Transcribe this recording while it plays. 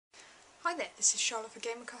Hi there, this is Charlotte for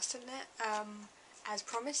Gamercast.net. As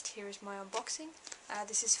promised, here is my unboxing.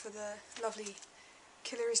 This is for the lovely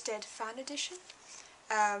Killer is Dead Fan Edition.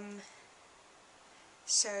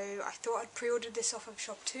 So I thought I'd pre-ordered this off of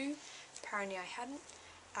Shop2, apparently I hadn't.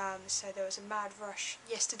 So there was a mad rush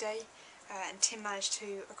yesterday, and Tim managed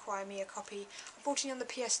to acquire me a copy. Unfortunately on the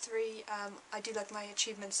PS3, I do like my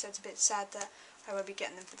achievements, so it's a bit sad that I won't be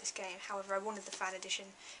getting them for this game. However, I wanted the fan edition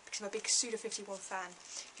because I'm a big Suda51 fan.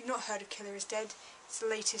 If you've not heard of Killer is Dead, it's the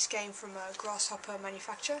latest game from a Grasshopper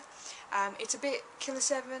manufacturer. It's a bit Killer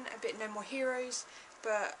 7, a bit No More Heroes,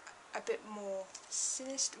 but a bit more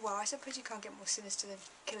sinister. Well, I suppose you can't get more sinister than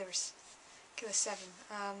Killer 7.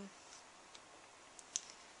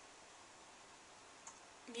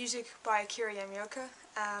 Music by Akira Yamaoka,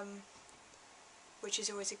 which is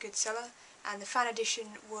always a good seller, and the fan edition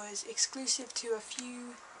was exclusive to a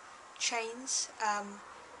few chains,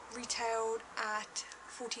 retailed at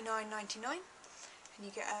 $49.99, and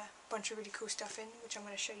you get a bunch of really cool stuff in, which I'm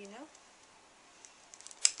going to show you now.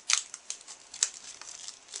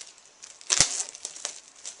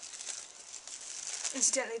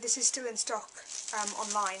 Incidentally, this is still in stock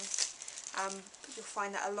online. You'll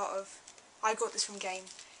find that I got this from Game.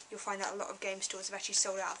 You'll find that a lot of game stores have actually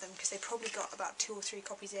sold out of them because they probably got about 2 or 3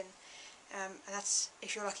 copies in. And that's,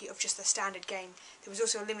 if you're lucky, of just the standard game. There was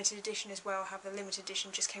also a limited edition as well. However, the limited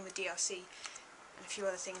edition just came with DLC and a few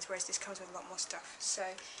other things, whereas this comes with a lot more stuff. So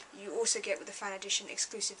you also get with the fan edition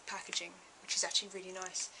exclusive packaging, which is actually really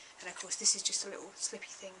nice. And of course, this is just a little slippy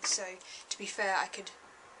thing. So to be fair, I could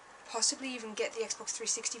possibly even get the Xbox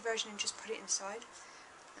 360 version and just put it inside.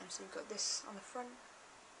 So you've got this on the front.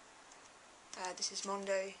 This is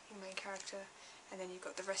Mondo, your main character, and then you've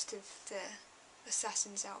got the rest of the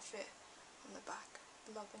assassin's outfit on the back.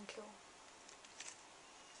 Love and kill.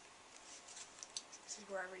 This is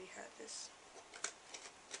where I really hurt this.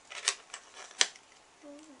 Oh,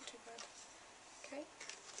 not too bad. Okay.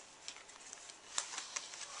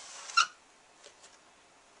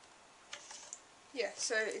 Yeah,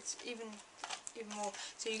 so it's even more.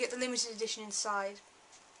 So you get the limited edition inside.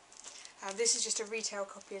 This is just a retail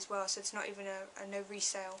copy as well, so it's not even a no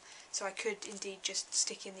resale, so I could indeed just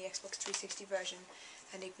stick in the Xbox 360 version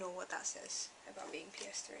and ignore what that says about being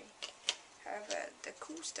PS3. However, the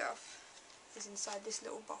cool stuff is inside this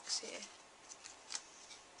little box here.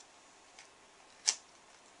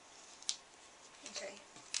 Okay,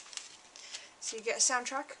 so you get a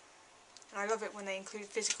soundtrack, and I love it when they include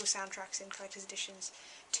physical soundtracks in collector's editions.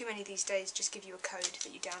 Too many these days just give you a code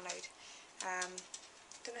that you download.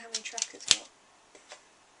 Don't know how many tracks it's got.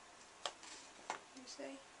 What do you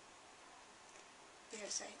say? You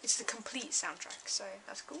don't say. It's the complete soundtrack, so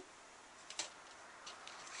that's cool.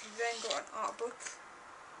 You've then got an art book.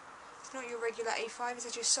 It's not your regular A5, it's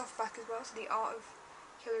actually a softback as well, so the art of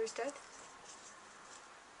Killer is Dead.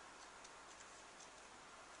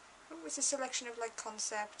 Oh, it's a selection of like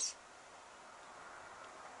concept,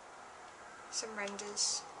 some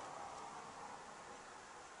renders,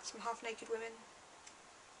 some half-naked women.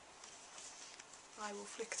 I will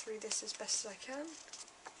flick through this as best as I can.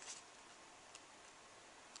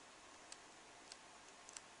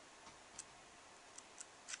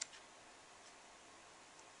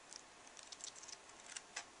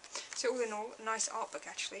 So all in all, a nice art book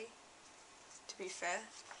actually, to be fair.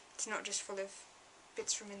 It's not just full of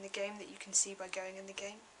bits from in the game that you can see by going in the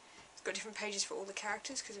game. It's got different pages for all the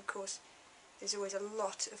characters, because of course there's always a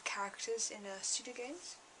lot of characters in Suda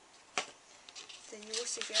games. Then you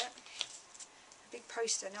also get a big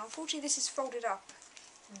poster. Now unfortunately this is folded up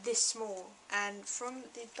this small, and from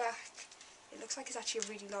the back it looks like it's actually a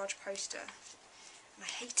really large poster, and I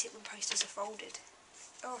hate it when posters are folded.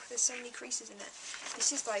 Oh, there's so many creases in it.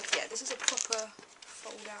 This is like, yeah, this is a proper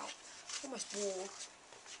fold out, almost wall.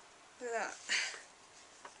 Look at that.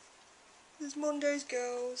 There's Mondo's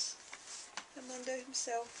girls, and Mondo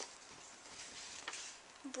himself,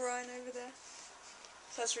 and Brian over there.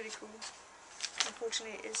 So that's really cool.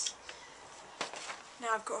 Unfortunately it is.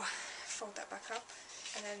 Now I've got to fold that back up.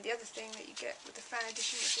 And then the other thing that you get with the fan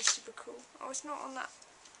edition, which is super cool. Oh, it's not on that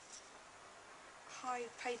high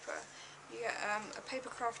paper. You get a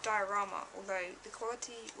papercraft diorama, although the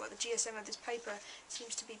quality, well, the GSM of this paper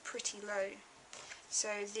seems to be pretty low.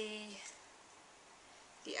 So the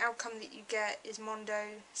outcome that you get is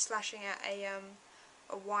Mondo slashing at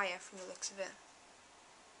a wire from the looks of it,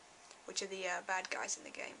 which are the bad guys in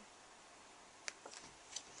the game.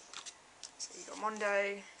 So you got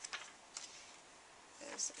Mondo.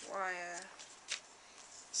 There's the wire.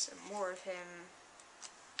 Some more of him.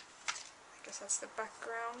 I guess that's the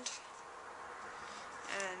background.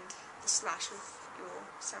 And the slash with your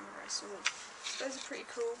samurai sword. So those are pretty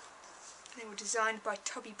cool. They were designed by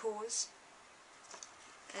Tubby Paws,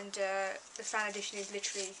 and the fan edition is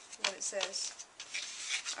literally what it says,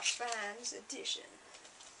 a fan's edition.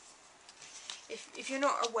 If you're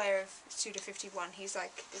not aware of Suda51, he's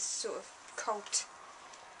like this sort of cult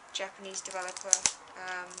Japanese developer,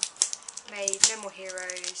 made No More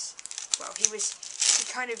Heroes. Well, he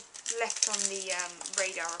kind of left on the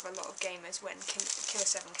radar of a lot of gamers when Killer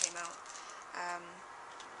 7 came out.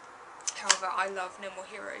 However, I love No More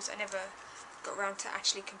Heroes. I never got around to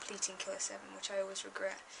actually completing Killer 7, which I always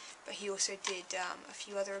regret. But he also did a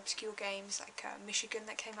few other obscure games, like Michigan,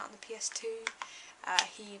 that came out on the PS2.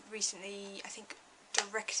 He recently, I think,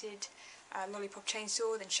 directed Lollipop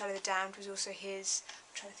Chainsaw, then Shadow the Damned was also his.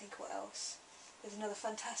 I'm trying to think what else. There's another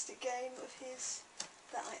fantastic game of his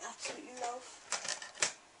that I absolutely love,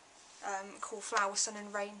 called Flower, Sun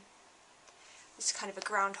and Rain. It's kind of a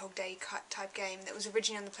Groundhog Day type game that was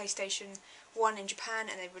originally on the PlayStation 1 in Japan,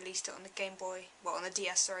 and they released it on the Game Boy, well, on the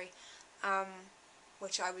DS, sorry,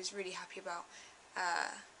 which I was really happy about.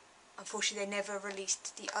 Unfortunately, they never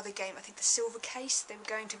released the other game. I think the Silver Case, they were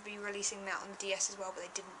going to be releasing that on the DS as well, but they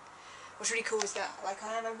didn't. What's really cool is that, like,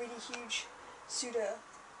 I am a really huge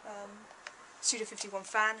Suda51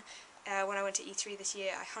 fan. When I went to E3 this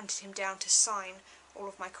year, I hunted him down to sign all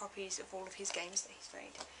of my copies of all of his games that he's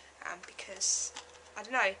made, because, I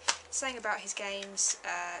don't know, something about his games,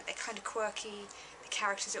 they're kind of quirky, the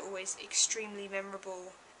characters are always extremely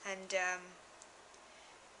memorable, and, I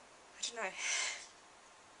don't know,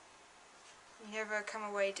 you never come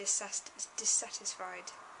away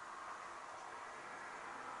dissatisfied.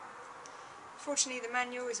 Fortunately, the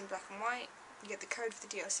manual is in black and white. You get the code for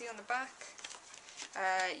the DLC on the back.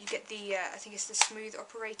 You get the, I think it's the Smooth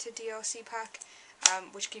Operator DLC pack,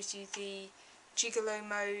 which gives you the Gigolo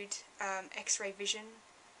mode, X-ray vision,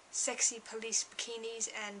 sexy police bikinis,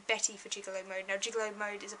 and Betty for Gigolo mode. Now, Gigolo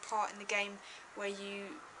mode is a part in the game where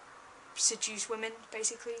you seduce women,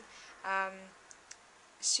 basically.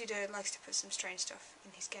 Suda likes to put some strange stuff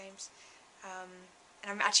in his games,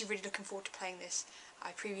 and I'm actually really looking forward to playing this.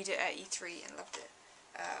 I previewed it at E3 and loved it,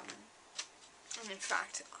 and in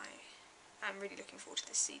fact I am really looking forward to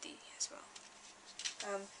this CD as well.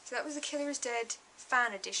 So that was the Killer is Dead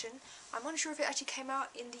fan edition. I'm unsure if it actually came out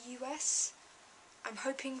in the US. I'm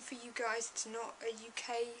hoping for you guys it's not a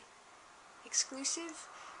UK exclusive,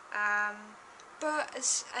 and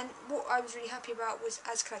what I was really happy about was,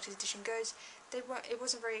 as collector's edition goes, it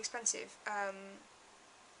wasn't very expensive. I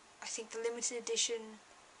think the limited edition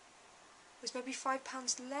was maybe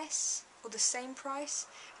 £5 less, or the same price,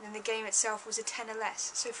 and then the game itself was a tenner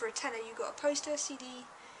less. So for a tenner you got a poster, CD,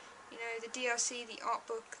 you know, the DLC, the art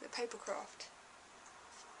book, the papercraft,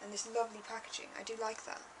 and this lovely packaging. I do like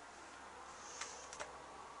that.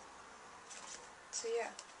 So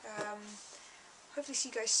yeah, hopefully see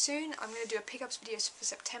you guys soon. I'm going to do a pickups video for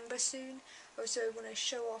September soon. I also want to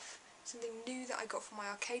show off something new that I got for my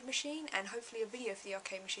arcade machine, and hopefully a video for the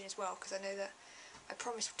arcade machine as well, because I know that I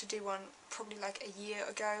promised to do one probably like a year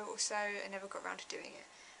ago or so, and never got around to doing it.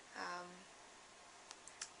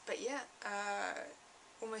 But yeah,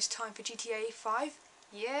 almost time for GTA 5,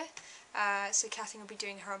 yeah. So Kathleen will be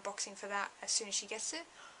doing her unboxing for that as soon as she gets it.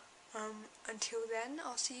 Until then,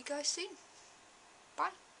 I'll see you guys soon.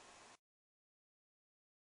 Bye.